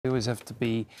We always have to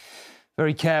be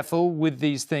very careful with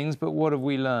these things, but what have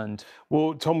we learned?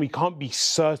 Well, Tom, we can't be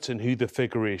certain who the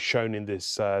figure is shown in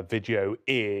this video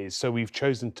is, so we've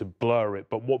chosen to blur it.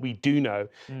 But what we do know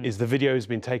is the video has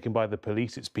been taken by the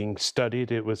police. It's being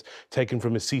studied. It was taken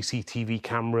from a CCTV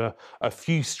camera a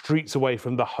few streets away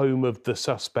from the home of the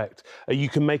suspect. You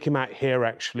can make him out here,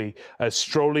 actually,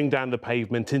 strolling down the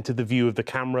pavement into the view of the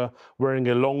camera, wearing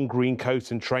a long green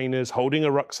coat and trainers, holding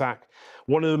a rucksack.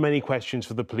 One of the many questions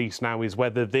for the police now is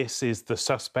whether this is the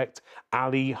suspect,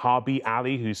 Harbi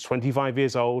Ali, who's 25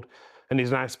 years old and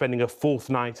is now spending a fourth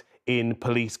night in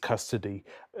police custody.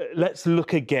 Let's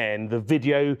look again. The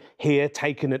video here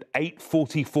taken at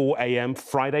 8:44 a.m.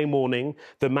 Friday morning.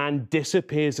 The man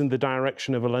disappears in the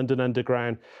direction of a London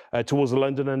Underground, towards a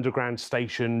London Underground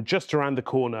station just around the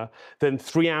corner. Then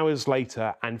 3 hours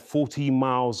later and 40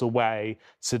 miles away,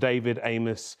 Sir David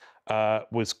Amess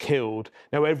was killed.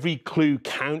 Now, every clue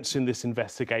counts in this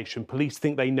investigation. Police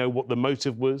think they know what the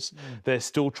motive was. They're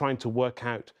still trying to work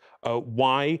out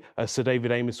why Sir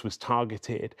David Amess was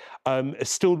targeted.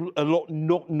 Still a lot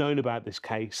not known about this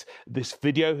case. This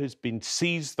video has been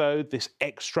seized, though. This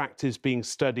extract is being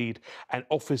studied, and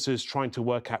officers trying to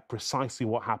work out precisely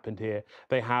what happened here.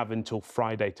 They have until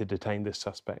Friday to detain this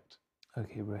suspect.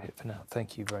 OK, we're here for now.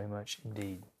 Thank you very much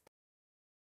indeed.